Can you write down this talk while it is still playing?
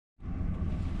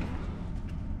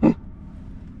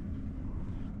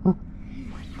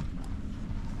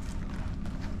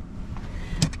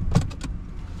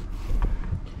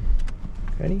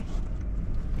Ready?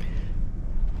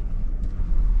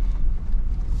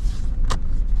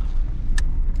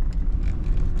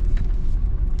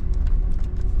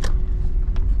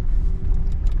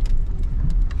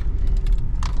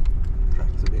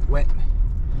 Track's a bit wet.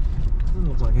 Doesn't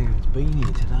look like anyone's been here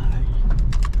today.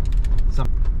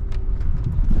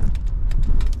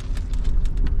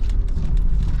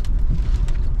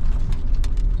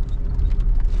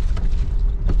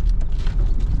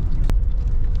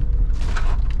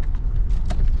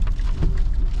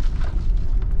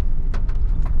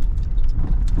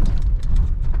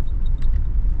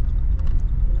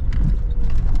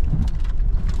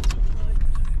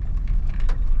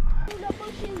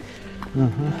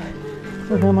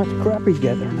 Look how much crap he's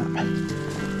gathering up.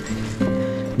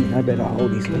 I better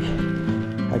hold his leash.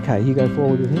 Okay, you go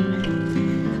forward with him.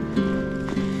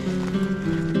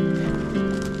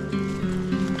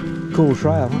 Cool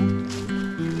trail, huh?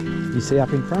 You see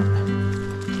up in front?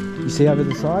 You see over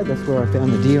the side? That's where I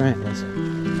found the deer antlers.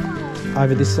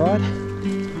 Over this side,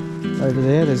 over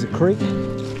there, there's a creek.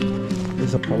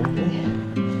 There's a probably.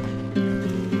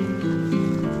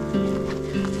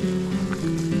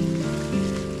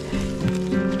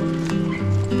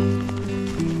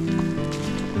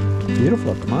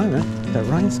 Beautiful at the moment. That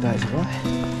rain stays away.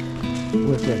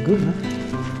 Worked out good, huh?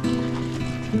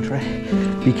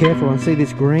 Be careful and see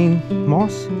this green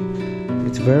moss.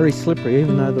 It's very slippery.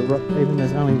 Even though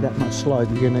there's only that much slope,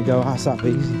 you're going to go ass up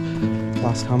easy.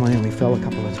 Last time I only fell a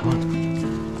couple of times.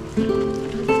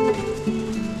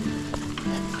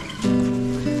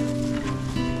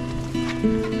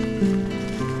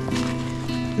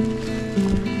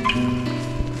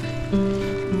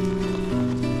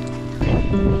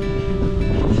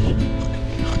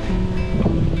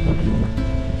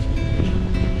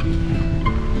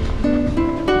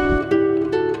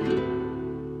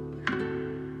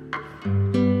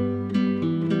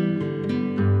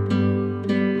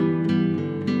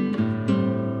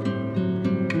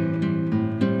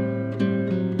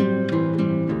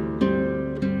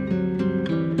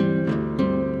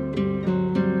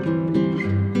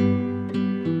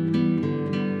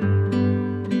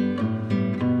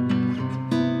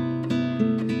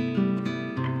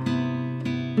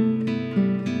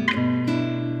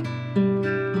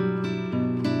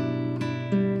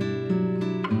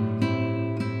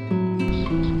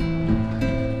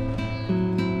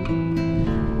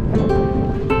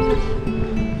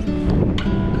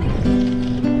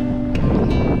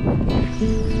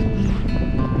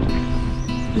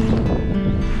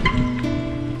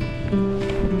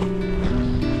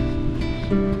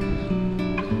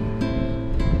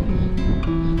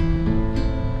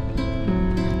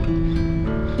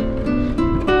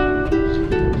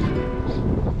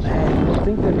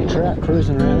 Trout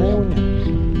cruising around there, wouldn't you?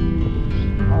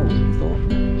 I would have thought.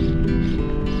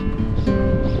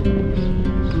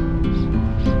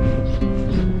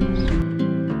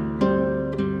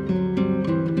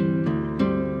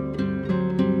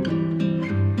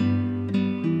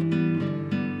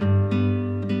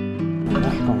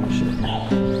 That kind of shit.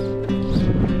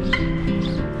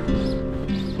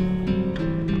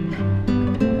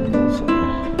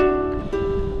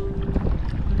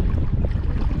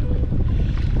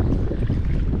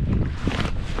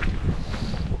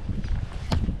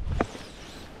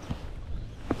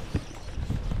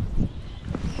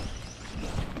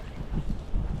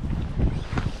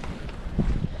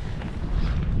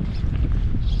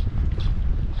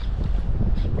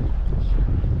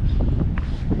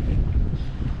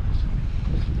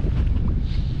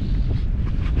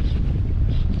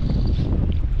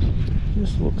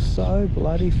 This looks so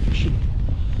bloody fishy.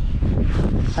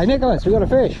 Hey Nicholas, we got a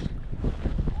fish.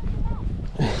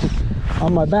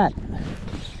 On my back.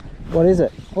 What is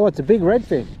it? Oh, it's a big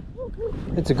redfin.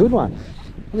 It's a good one.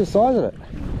 Look at the size of it.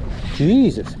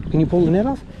 Jesus. Can you pull the net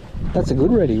off? That's a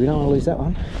good reddy. We don't want to lose that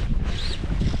one.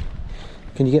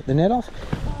 Can you get the net off?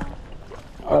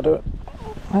 I'll do it.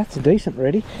 That's a decent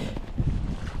reddy.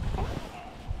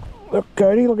 Look,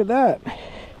 Cody, look at that.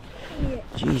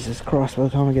 Jesus Christ, by the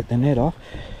time I get the net off.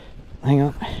 Hang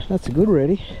on, that's a good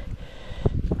reddy.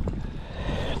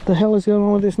 What the hell is going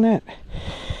on with this net?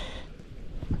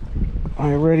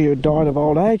 I already have died of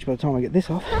old age by the time I get this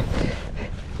off.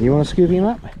 You want to scoop him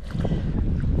up?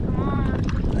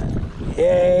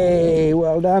 Yay,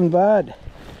 well done, bud.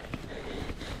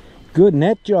 Good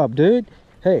net job, dude.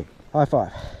 Hey, high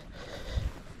five.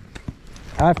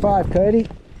 High five, Cody.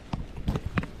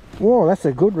 Whoa, that's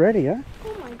a good reddy, huh?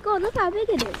 Oh my god, look how big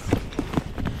it is.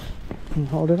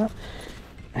 Hold it up.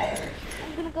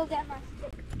 I'm gonna go get my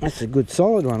stick. That's a good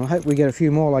solid one. I hope we get a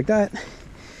few more like that. What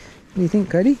do you think,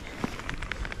 Cody?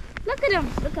 Look at him.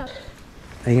 Look up.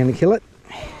 Are you going to kill it?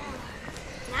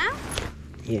 Now?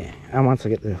 Yeah. And once I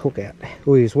get the hook out.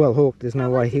 Oh, he's well hooked. There's no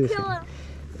way he was.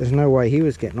 There's no way he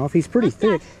was getting off. He's pretty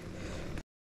thick.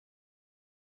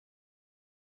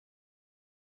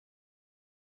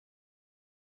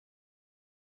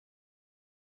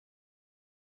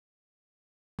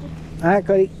 Alright,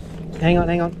 Cody. Hang on,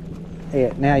 hang on.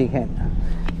 Yeah, now you can.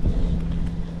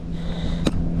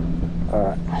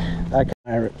 Alright. Okay,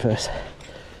 over it first.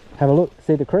 Have a look.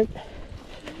 See the creek?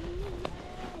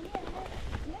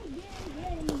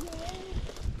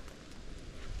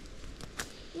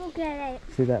 Look at it.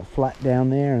 See that flat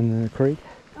down there and the creek?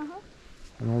 Uh-huh.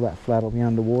 And all that flat will be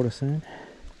underwater soon.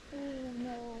 Oh,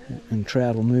 no. And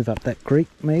trout will move up that creek,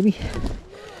 maybe.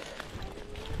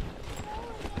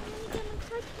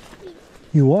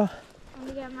 You are? I'm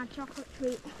gonna get my chocolate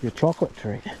treat. Your chocolate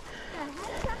treat. Yeah,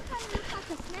 sometimes it looks like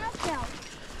a snail shell.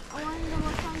 I wonder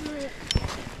what's under it.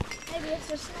 Maybe it's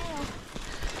a snail.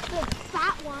 Big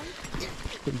fat one.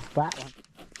 Big fat one.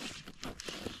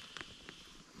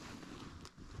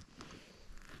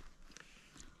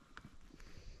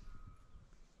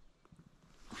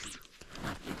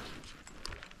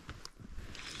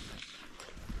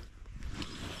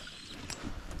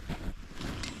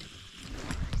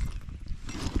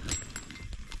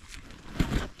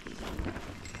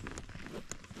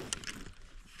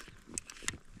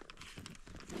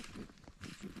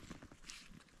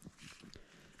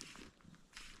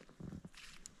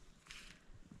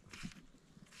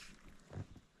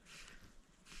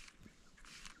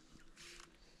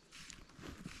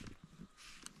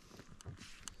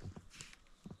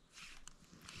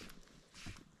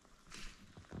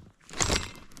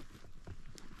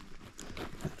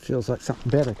 Feels like something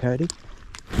better, Cody.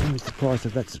 I'm surprised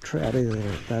if that's a trout either.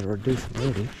 That or a decent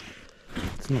reddy.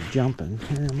 It's not jumping.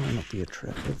 Yeah, it might not be a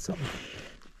trout, but something.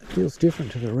 It feels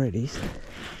different to the reddies.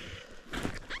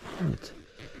 I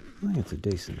think it's a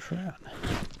decent trout.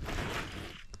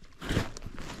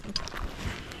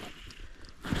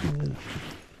 Yeah.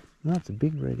 No, it's a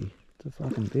big reddy. It's a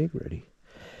fucking big reddy.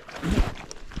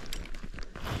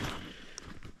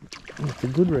 It's a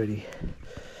good reddy.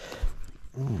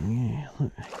 Oh yeah,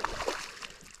 look.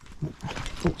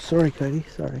 Oh, sorry, Cody,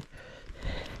 sorry.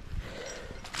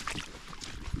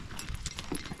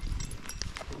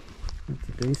 That's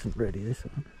a decent reddy, this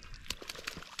one.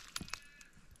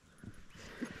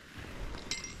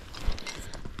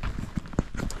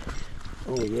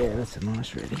 Oh yeah, that's a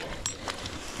nice reddy.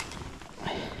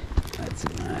 That's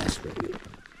a nice reddy.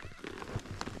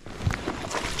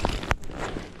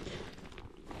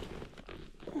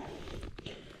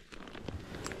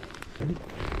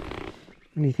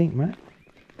 What do you think, mate?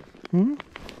 Hmm?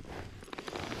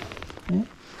 Yeah.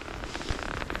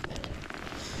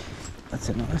 That's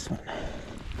a nice one.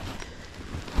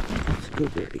 That's a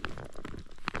good reddy.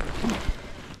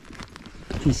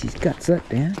 Jeez, he's guts that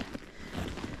down.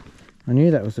 I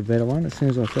knew that was a better one as soon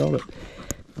as I felt it.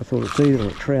 I thought it's either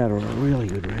a trout or a really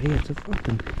good reddy. It's a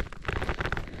fucking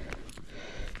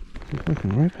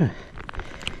ripper.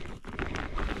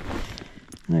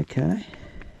 Okay.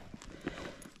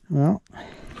 Well,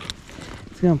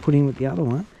 let's go and put him with the other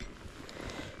one.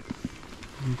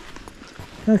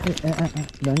 Okay,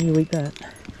 don't you eat that.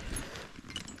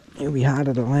 It'll be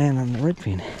harder to land on the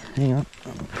redfin. Hang on,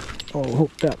 all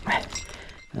hooked up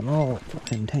and all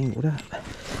fucking tangled up.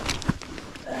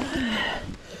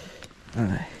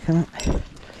 Alright, come on.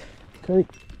 Cody,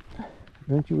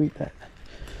 don't you eat that.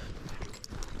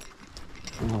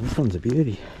 Oh, this one's a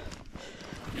beauty.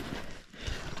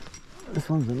 This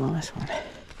one's a nice one.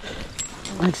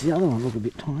 Makes the other one look a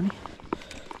bit tiny.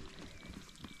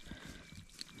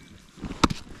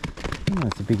 Oh,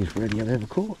 that's the biggest reddy I've ever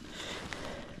caught.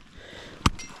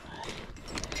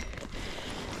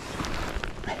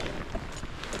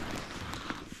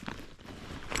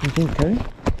 You think, Cody?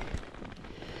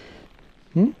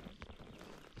 Hmm?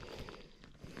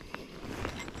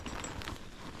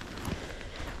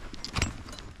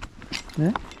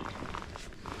 Yeah?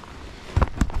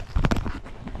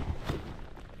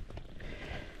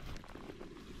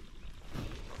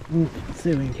 Let's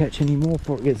see if we can catch any more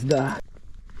before it gets dark.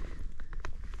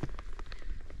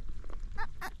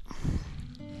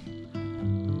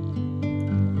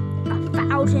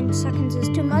 1,000 seconds is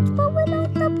too much, but we're not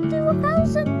up to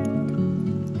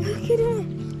 1,000. Look at it.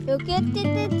 Look at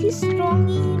it. He's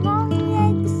strongy, long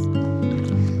legs.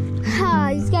 Ah,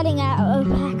 he's getting out of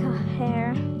back of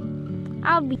hair.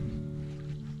 I'll be.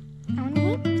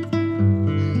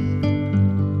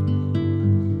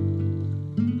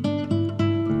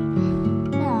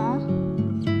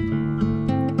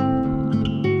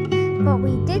 But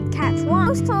we did catch one.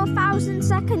 Close to 1,000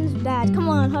 seconds, Dad. Come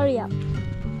on, hurry up.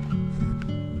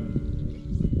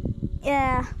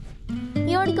 Yeah.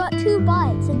 He already got 2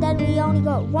 bites, and then we only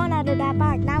got 1 out of that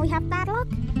bite. Now we have bad luck?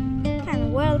 What kind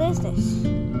of world is this?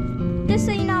 Just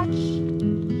so you know.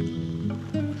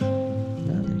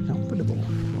 Very comfortable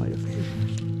way to fish.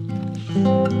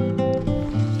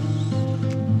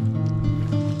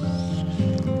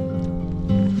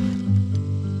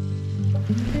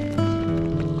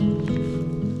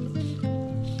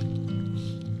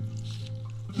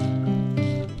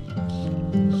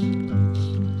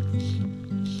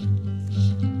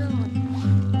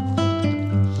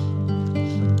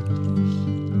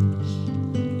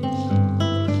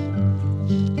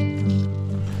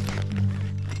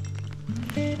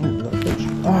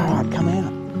 Oh, it come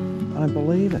out. I don't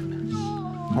believe it.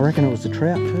 I reckon it was a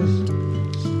trout too.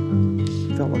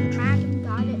 Felt like a trout. Random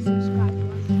guy that subscribed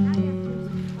to us. Now you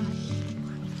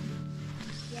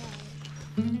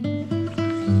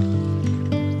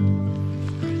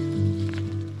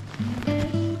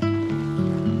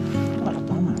What a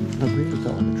bummer. I really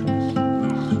felt like a trout.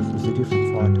 It was a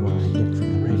different fight to what I get from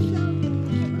the reddies.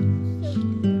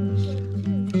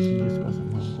 He just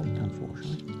wasn't well hooked,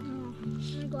 unfortunately.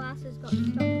 My glasses got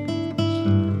stuck.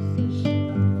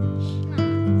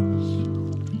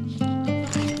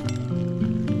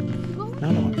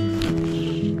 Another one.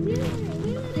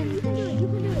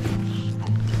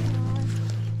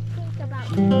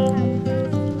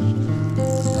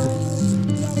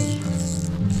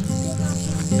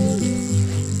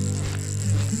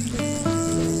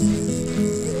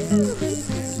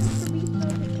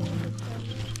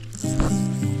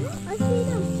 I see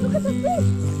them. Look at the fish.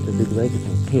 The big leg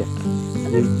thing. Here. You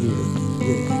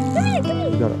Come here, come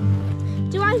here. got it.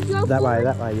 Do I go That way, forward?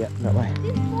 that way, yeah, that way.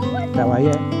 This forward? That way,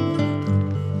 yeah.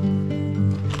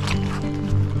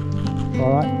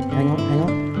 Alright, hang on, hang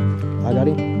on. I got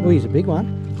him. Oh, he's a big one.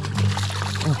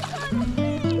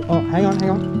 Oh, hang on, hang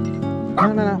on.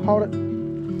 No, hold it.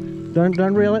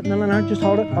 Don't reel it. No, just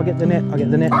hold it. I'll get the net. I'll get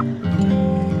the net.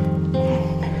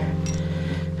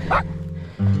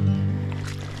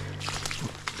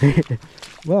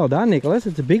 Well done, Nicholas.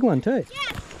 It's a big one too. Yes! This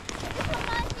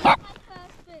reminds me of my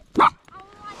first bit. I would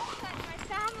like to thank my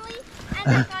family and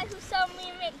the guy who sold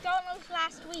me McDonald's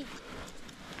last week.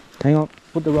 Hang on.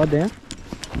 Put the rod down.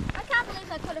 I can't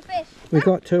believe I caught a fish. We've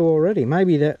got 2 already.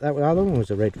 Maybe that other one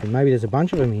was a redfin. Maybe there's a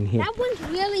bunch of them in here. That one's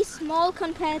really small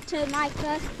compared to my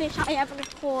first fish I ever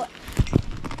caught.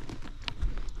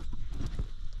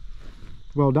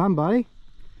 Well done, buddy.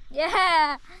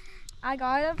 Yeah! I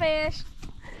got a fish.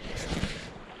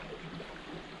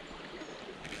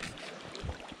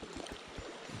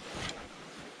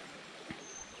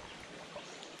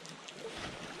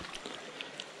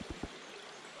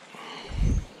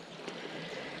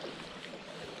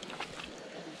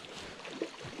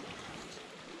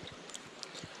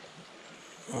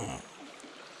 Oh.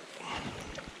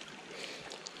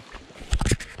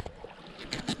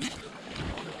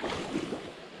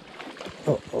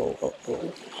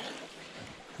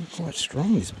 It's quite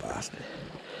strong, this bastard.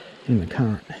 In the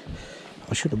current.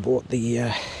 I should have bought that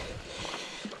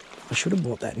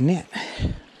net.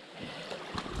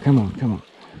 Come on.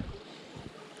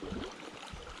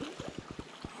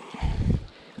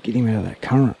 Get him out of that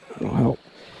current. It'll help.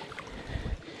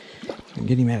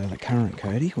 Get him out of the current,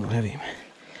 Cody. We'll have him.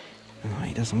 Oh,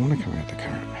 he doesn't want to come out the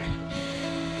current.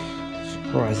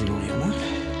 Surprisingly enough.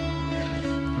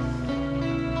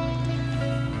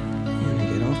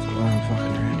 Get off the line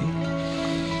fucking around here.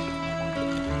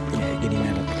 Yeah, get him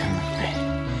out of the current. I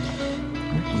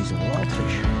reckon he's a wild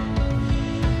fish.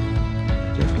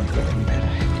 Definitely got him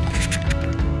better.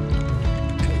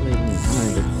 Leaving him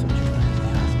home, but it's such a pain in the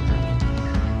ass.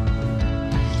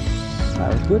 That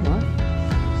was good, mate.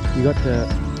 You got to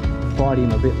fight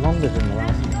him a bit longer than the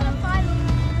last one.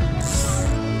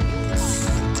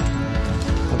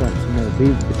 I don't smell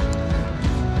big.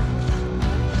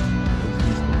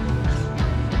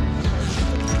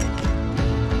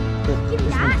 This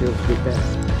one feels a bit better.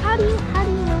 How do you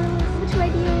which way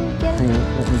do you get it? Hang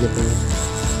on, let me get this.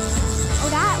 Oh,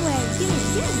 that way. Give me.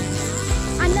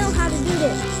 I know how to do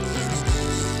this.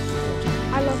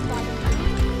 I love fighting.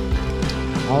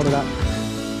 Hold it up.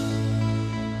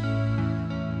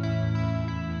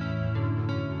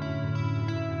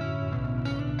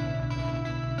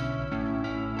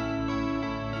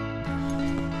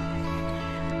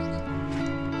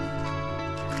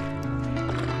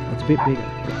 It's a bit bigger.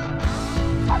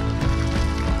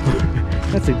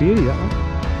 That's a beauty, that one.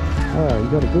 Oh, you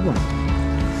got a good one.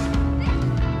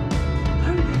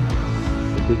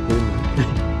 A big boom.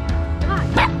 Why?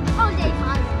 All day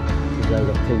fun. Because they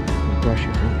got teeth and brush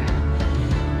your finger.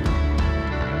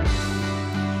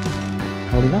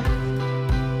 Hold him up.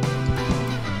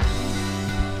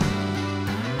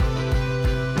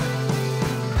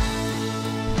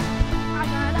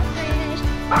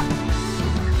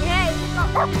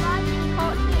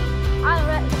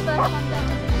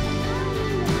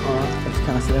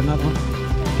 Can I see another one?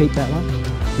 Keep that one.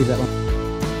 Keep that one.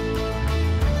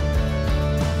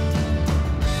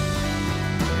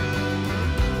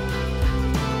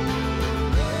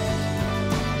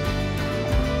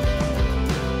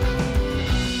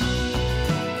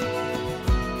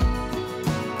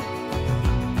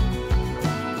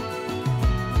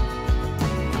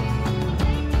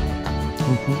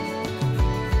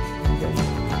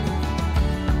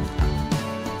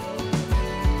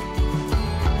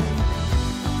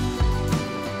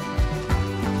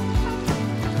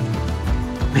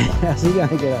 How's he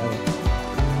gonna get over?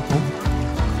 Huh?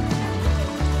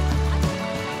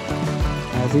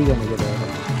 How's he gonna get over?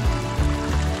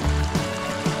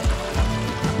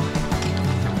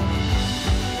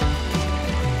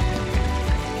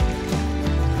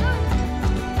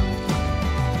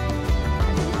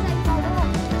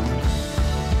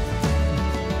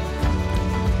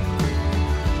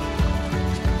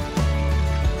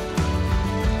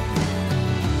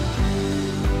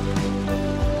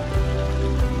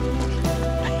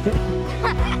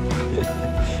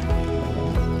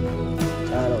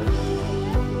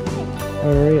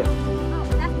 Where are you? Oh,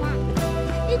 that's mine.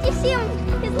 Did you see him?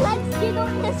 His legs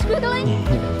squiggling?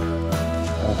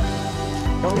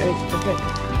 Okay, okay.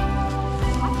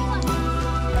 Out of the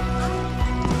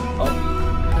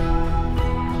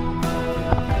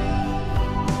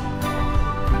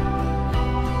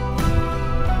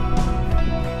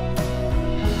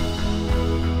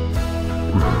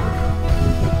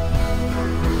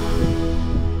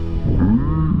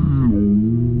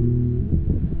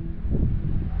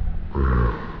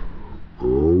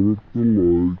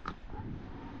lake.